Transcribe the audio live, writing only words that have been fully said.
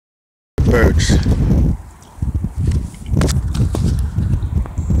birds.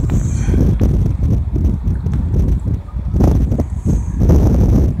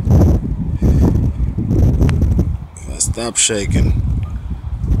 If I stop shaking,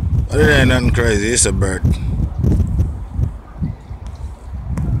 but it ain't nothing crazy. It's a bird,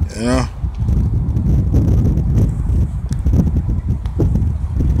 you know.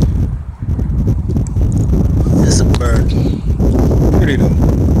 It's a bird. Pretty though.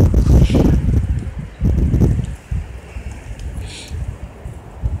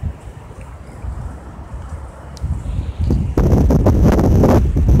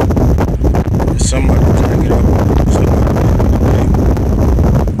 Somebody take it up.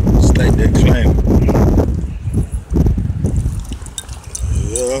 It's like they claim.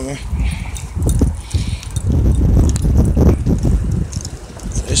 Yeah.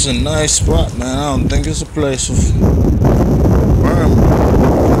 It's a nice spot, man. I don't think it's a place of worm.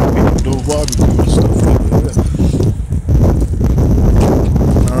 People do barbecue and stuff like that. You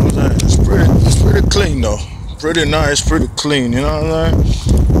know what I'm saying? It's pretty clean though. Pretty nice, pretty clean, you know what I'm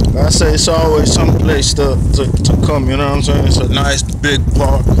saying? Like I say, it's always some place to come, you know what I'm saying? It's a nice big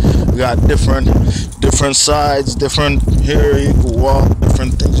park. We got different sides, different here you can walk,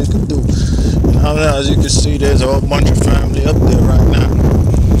 different things you can do. You know what I'm saying? As you can see, there's a whole bunch of family up there right now.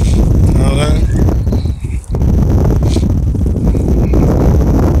 You know what I'm saying?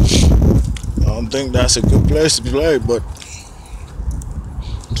 I don't think that's a good place to play, but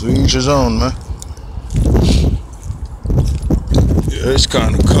to each his own, man. Yeah, it's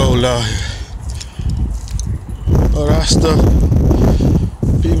kind of cold out here. Oh, that's the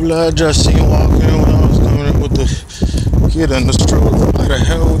people I just seen walking in when I was coming in with the kid in the stroller. Why the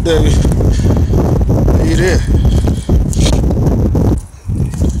hell would they be there?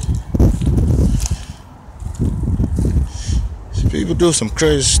 People do some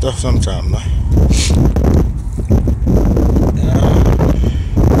crazy stuff sometimes, man.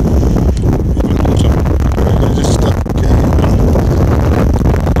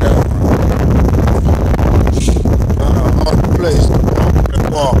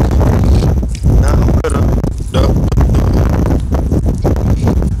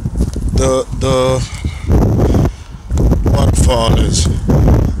 The waterfall is.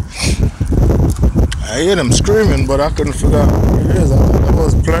 I hear them screaming, but I couldn't figure out what it is. I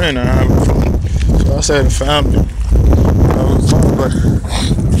was playing and having fun, so I said the family. That was fun, but